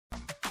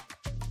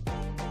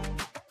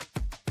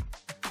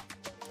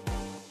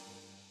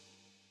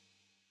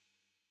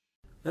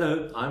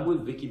Hello, I'm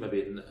with Vicky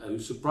Mabin, who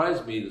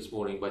surprised me this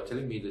morning by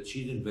telling me that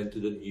she'd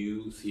invented a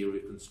new theory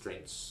of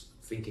constraints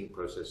thinking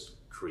process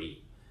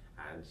tree.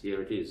 And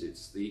here it is,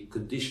 it's the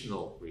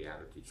conditional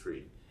reality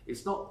tree.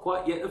 It's not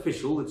quite yet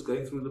official, it's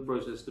going through the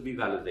process to be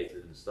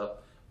validated and stuff,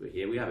 but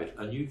here we have it,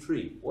 a new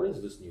tree. What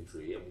is this new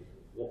tree and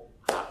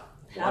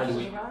why do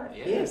we...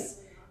 Yes,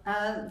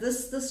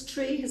 this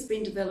tree has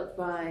been developed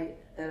by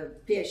a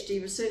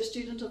PhD research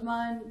student of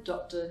mine,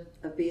 Dr.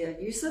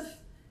 Abeer Youssef,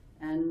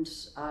 and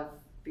I've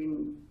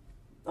been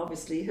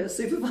obviously her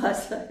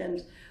supervisor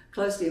and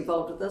closely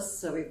involved with this,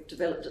 so we've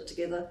developed it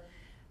together.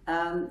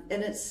 And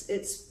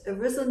it's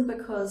arisen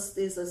because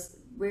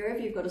wherever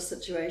you've got a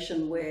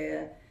situation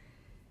where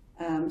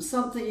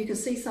you can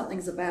see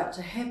something's about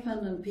to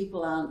happen and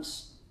people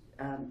aren't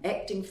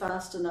acting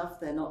fast enough,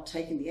 they're not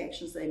taking the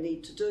actions they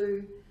need to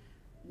do,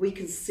 we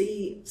can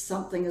see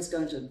something is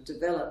going to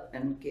develop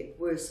and get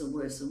worse and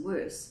worse and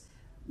worse.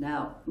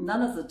 Now,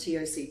 none of the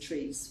TOC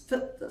trees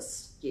fit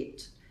this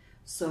yet.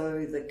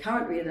 So the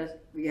current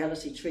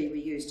reality tree we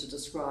use to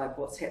describe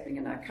what's happening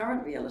in our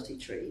current reality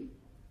tree,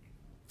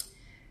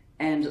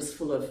 and it's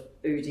full of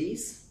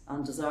UDIs,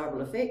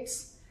 undesirable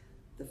effects.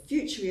 The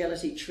future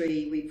reality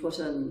tree, we put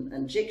in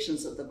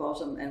injections at the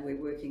bottom and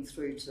we're working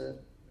through to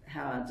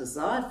how our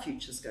desired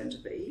future is going to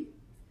be.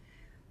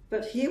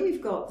 But here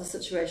we've got the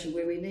situation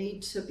where we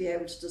need to be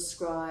able to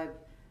describe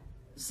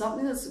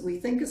something that we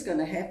think is going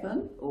to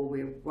happen or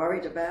we're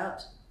worried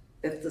about.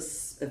 If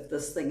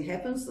this thing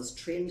happens, this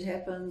trend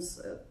happens,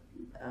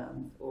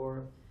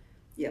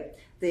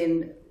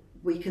 then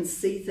we can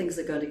see things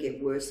are going to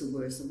get worse and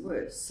worse and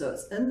worse. So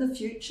it's in the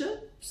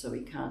future, so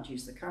we can't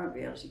use the current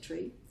reality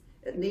tree.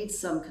 It needs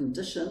some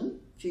condition,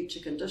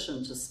 future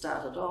condition, to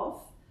start it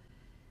off.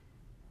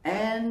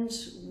 And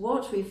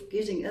what we're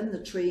getting in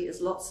the tree is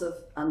lots of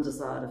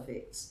undesired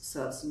effects.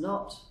 So it's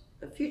not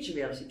a future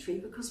reality tree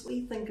because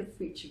we think of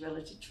future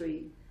reality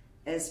tree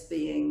as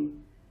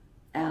being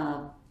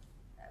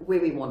where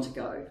we want to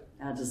go,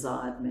 our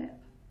desired map.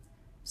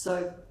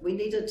 So we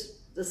needed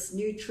this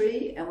new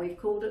tree and we've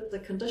called it the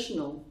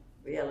conditional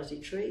reality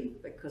tree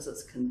because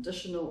it's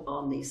conditional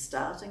on these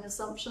starting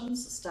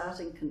assumptions,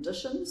 starting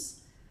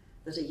conditions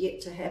that are yet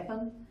to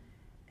happen,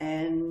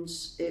 and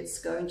it's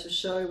going to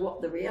show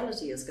what the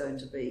reality is going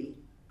to be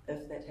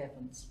if that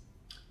happens.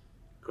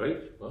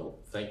 Great, well,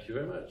 thank you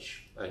very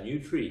much. A new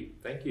tree,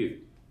 thank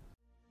you.